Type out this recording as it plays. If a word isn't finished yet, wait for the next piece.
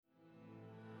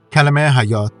کلمه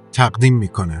حیات تقدیم می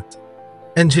کند.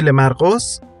 انجیل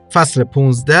مرقس فصل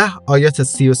 15 آیات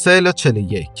 33 الی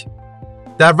 41.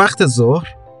 در وقت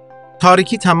ظهر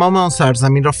تاریکی تمام آن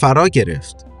سرزمین را فرا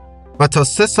گرفت و تا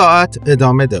 3 ساعت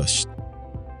ادامه داشت.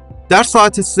 در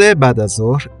ساعت 3 بعد از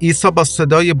ظهر عیسی با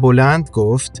صدای بلند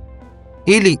گفت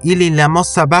ایلی ایلی لما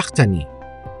سبقتنی،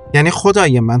 یعنی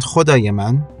خدای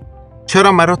من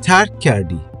چرا مرا ترک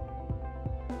کردی؟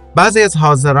 بعضی از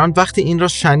حاضران وقتی این را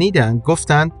شنیدند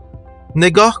گفتند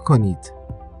نگاه کنید،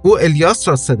 او الیاس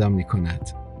را صدا می کند.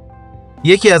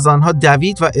 یکی از آنها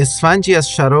دوید و اسفنجی از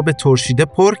شراب ترشیده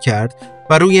پر کرد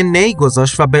و روی نی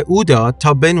گذاشت و به او داد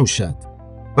تا بنوشد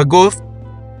و گفت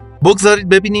بگذارید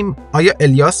ببینیم آیا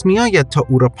الیاس می آید تا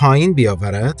او را پایین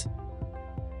بیاورد؟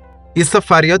 عیسی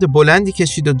فریاد بلندی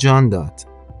کشید و جان داد.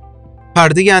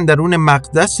 پرده اندرون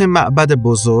مقدس معبد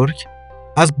بزرگ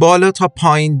از بالا تا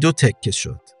پایین 2 تکه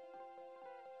شد.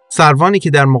 سروانی که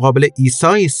در مقابل عیسی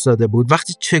ایستاده بود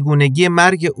وقتی چگونگی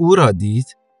مرگ او را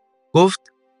دید گفت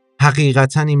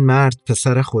حقیقتا این مرد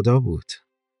پسر خدا بود.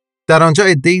 در آنجا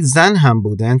عده‌ای زن هم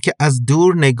بودند که از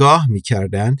دور نگاه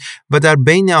می‌کردند و در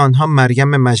بین آنها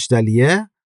مریم مجدلیه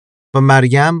و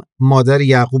مریم مادر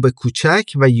یعقوب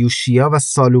کوچک و یوشیا و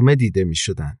سالومه دیده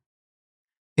می‌شدند.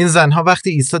 این زنها وقتی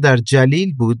عیسی در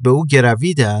جلیل بود به او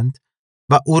گرویدند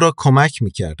و او را کمک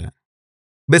می‌کردند.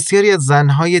 بسیاری از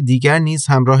زنهای دیگر نیز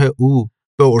همراه او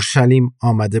به اورشلیم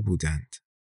آمده بودند.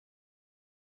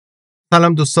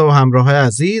 سلام دوستا و همراهای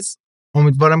عزیز،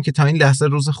 امیدوارم که تا این لحظه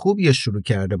روز خوبی شروع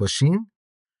کرده باشین.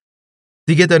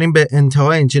 دیگه داریم به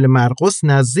انتهای انجیل مرقس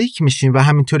نزدیک میشیم و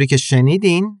همینطوری که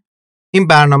شنیدین این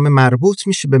برنامه مربوط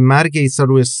میشه به مرگ عیسی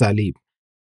روی صلیب.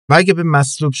 و اگه به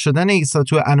مصلوب شدن عیسی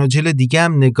تو اناجیل دیگه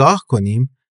هم نگاه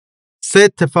کنیم 3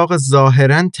 اتفاق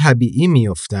ظاهرا طبیعی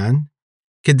میافتن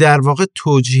که در واقع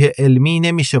توجیح علمی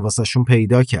نمیشه واسهشون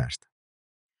پیدا کرد.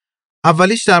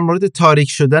 اولیش در مورد تاریک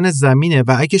شدن زمینه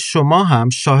و اگه شما هم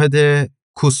شاهد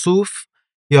کسوف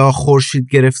یا خورشید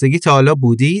گرفتگی تا حالا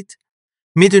بودید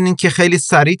میدونین که خیلی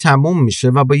سریع تمام میشه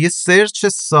و با یه سرچ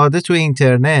ساده تو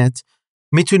اینترنت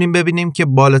میتونیم ببینیم که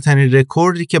بالاترین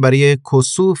رکوردی که برای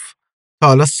کسوف تا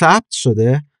حالا ثبت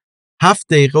شده 7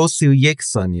 دقیقه و 31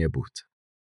 ثانیه بود.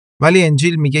 ولی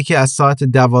انجیل میگه که از ساعت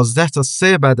 12 تا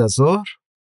 3 بعد از ظهر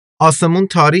آسمون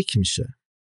تاریک میشه.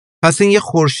 پس این یه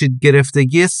خورشید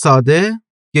گرفتگی ساده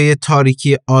یا یه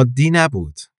تاریکی عادی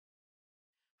نبود.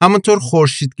 همونطور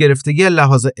خورشید گرفتگی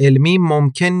لحاظ علمی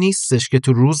ممکن نیستش که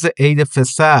تو روز عید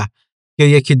فسح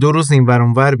یا 1-2 روز این ور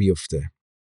اون ور بیفته.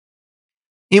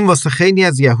 این واسه خیلی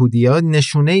از یهودی‌ها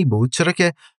نشونه‌ای بود چرا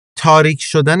که تاریک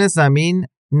شدن زمین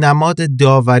نماد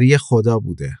داوری خدا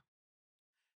بوده.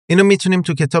 اینو میتونیم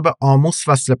تو کتاب آموس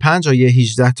فصل 5 آیه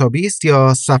 18 تا 20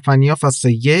 یا سفنیا فصل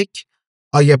 1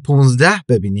 آیه 15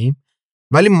 ببینیم.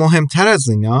 ولی مهمتر از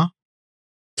اینا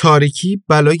تاریکی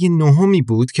بلای نهمی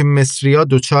بود که مصری‌ها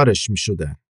دچارش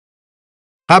می‌شدن.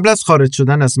 قبل از خارج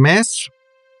شدن از مصر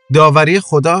داوری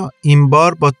خدا این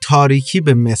بار با تاریکی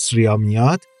به مصری‌ها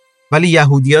میاد ولی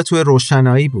یهودی‌ها توی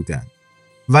روشنایی بودن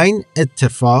و این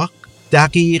اتفاق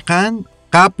دقیقاً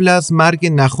قبل از مرگ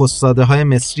نخست‌زاده‌های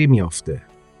مصری میافته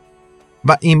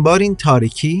و این بار این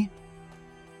تاریکی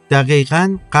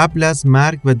دقیقاً قبل از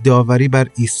مرگ و داوری بر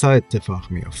عیسی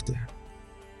اتفاق میافته.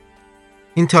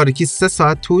 این تاریکی 3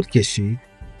 ساعت طول کشید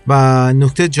و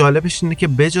نکته جالبش اینه که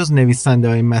بجز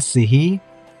نویسنده‌های مسیحی،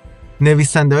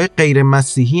 نویسنده‌های غیر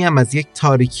مسیحی هم از یک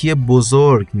تاریکی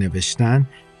بزرگ نوشتن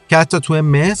که حتی توی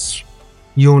مصر،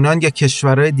 یونان یا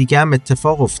کشورهای دیگه هم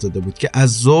اتفاق افتاده بود که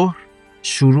از ظهر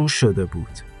شروع شده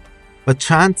بود و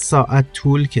چند ساعت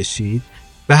طول کشید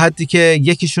به حدی که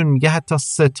یکیشون میگه حتی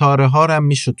ستاره ها رو هم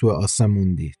میشه توی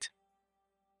آسمون دید.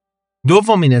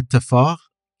 دومین اتفاق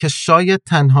که شاید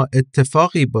تنها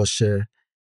اتفاقی باشه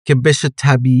که بشه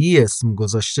طبیعی اسم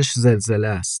گذاشتش زلزله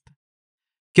است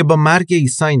که با مرگ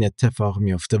عیسی این اتفاق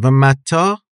میفته و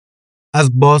متی از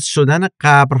باز شدن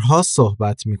قبرها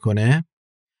صحبت میکنه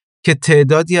که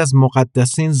تعدادی از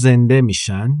مقدسین زنده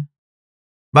میشن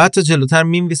و حتی جلوتر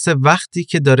مینویسه وقتی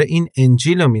که داره این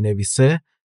انجیل رو مینویسه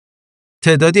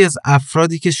تعدادی از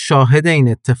افرادی که شاهد این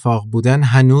اتفاق بودن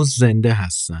هنوز زنده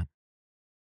هستن.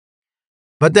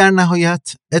 و در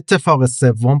نهایت اتفاق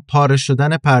سوم پاره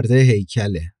شدن پرده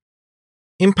هیکله.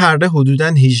 این پرده حدوداً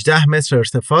 18 متر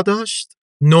ارتفاع داشت،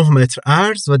 9 متر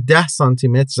عرض و 10 سانتی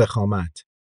متر ضخامت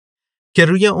که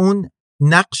روی اون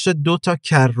نقش 2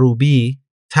 کروبی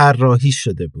طراحی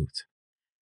شده بود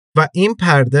و این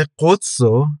پرده قدس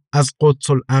رو از قدس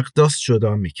الاقداس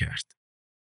جدا می‌کرد.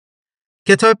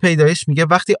 کتاب پیدایش میگه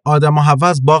وقتی آدم و حوا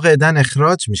از باغ عدن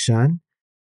اخراج میشن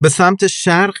به سمت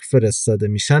شرق فرستاده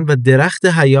میشن و درخت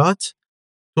حیات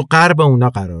تو غرب اونا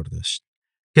قرار داشت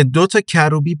که 2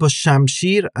 کروبی با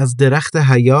شمشیر از درخت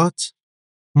حیات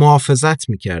محافظت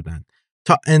می‌کردند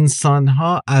تا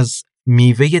انسان‌ها از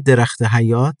میوه درخت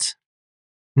حیات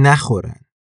نخورن.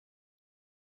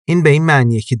 این به این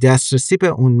معنیه که دسترسی به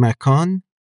اون مکان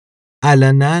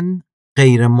علناً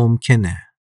غیر ممکنه.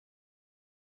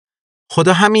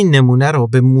 خدا همین نمونه رو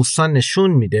به موسی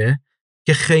نشون میده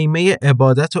که خیمه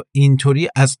عبادت رو اینطوری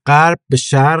از غرب به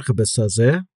شرق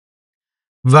بسازه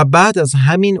و بعد از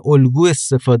همین الگو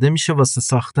استفاده میشه واسه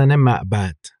ساختن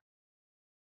معبد.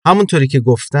 همونطوری که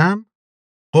گفتم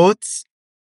قدس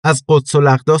از قدس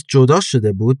الاقداس جدا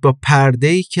شده بود با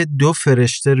پرده‌ای که 2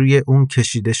 فرشته روی اون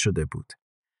کشیده شده بود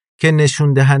که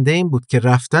نشون دهنده این بود که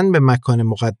رفتن به مکان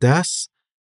مقدس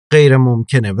غیر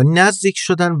ممکنه و نزدیک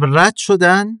شدن و رد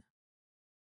شدن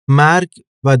مرگ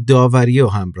و داوری رو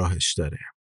همراهش داره.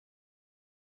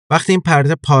 وقتی این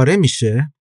پرده پاره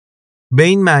میشه به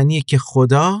این معنیه که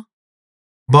خدا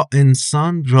با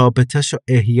انسان رابطه‌شو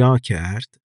احیا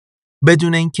کرد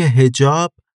بدون اینکه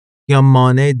حجاب یا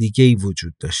مانع دیگه‌ای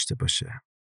وجود داشته باشه.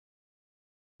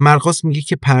 مرقس میگه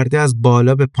که پرده از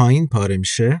بالا به پایین پاره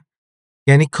میشه،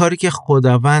 یعنی کاری که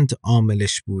خداوند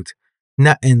عاملش بود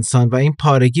نه انسان، و این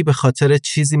پارگی به خاطر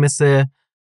چیزی مثل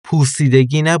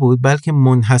پوسیدگی نبود بلکه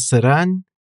منحصراً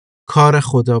کار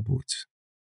خدا بود.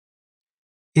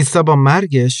 عیسی با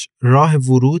مرگش راه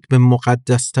ورود به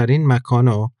مقدسترین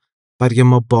مکانو برای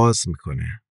ما باز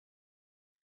میکنه.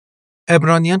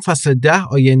 عبرانیان فصل 10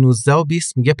 آیه 19 و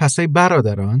 20 میگه پس ای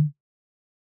برادران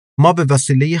ما به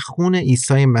وسیله خون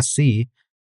عیسی مسیح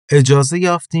اجازه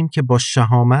یافتیم که با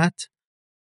شهامت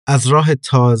از راه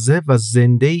تازه و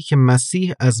زنده‌ای که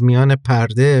مسیح از میان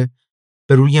پرده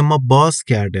به روی ما باز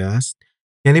کرده است،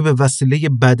 یعنی به وسیله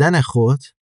بدن خود،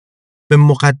 به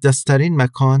مقدسترین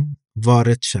مکان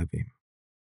وارد شویم.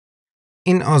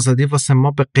 این آزادی واسه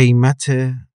ما به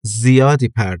قیمت زیادی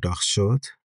پرداخت شد.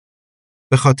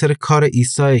 به خاطر کار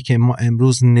عیسی که ما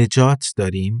امروز نجات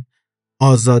داریم،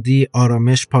 آزادی،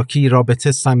 آرامش، پاکی،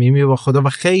 رابطه صمیمی با خدا و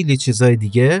خیلی چیزای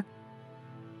دیگه.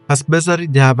 پس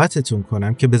بذارید دعوتتون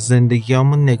کنم که به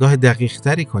زندگیامون نگاه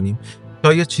دقیق‌تری کنیم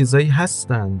تا یا چیزایی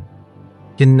هستن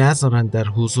که نذارن در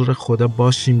حضور خدا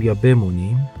باشیم یا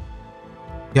بمونیم،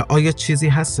 یا آیا چیزی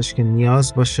هستش که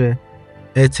نیاز باشه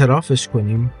اعترافش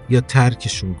کنیم یا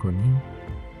ترکشون کنیم.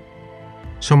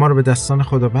 شما رو به دستان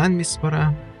خداوند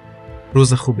میسپارم.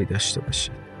 روز خوبی داشته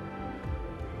باشید.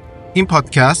 این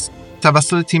پادکست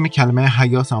توسط تیم کلمه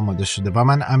حیات آماده شده و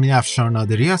من امین افشار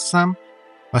نادری هستم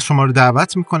و شما رو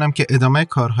دعوت میکنم که ادامه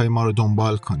کارهای ما رو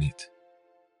دنبال کنید.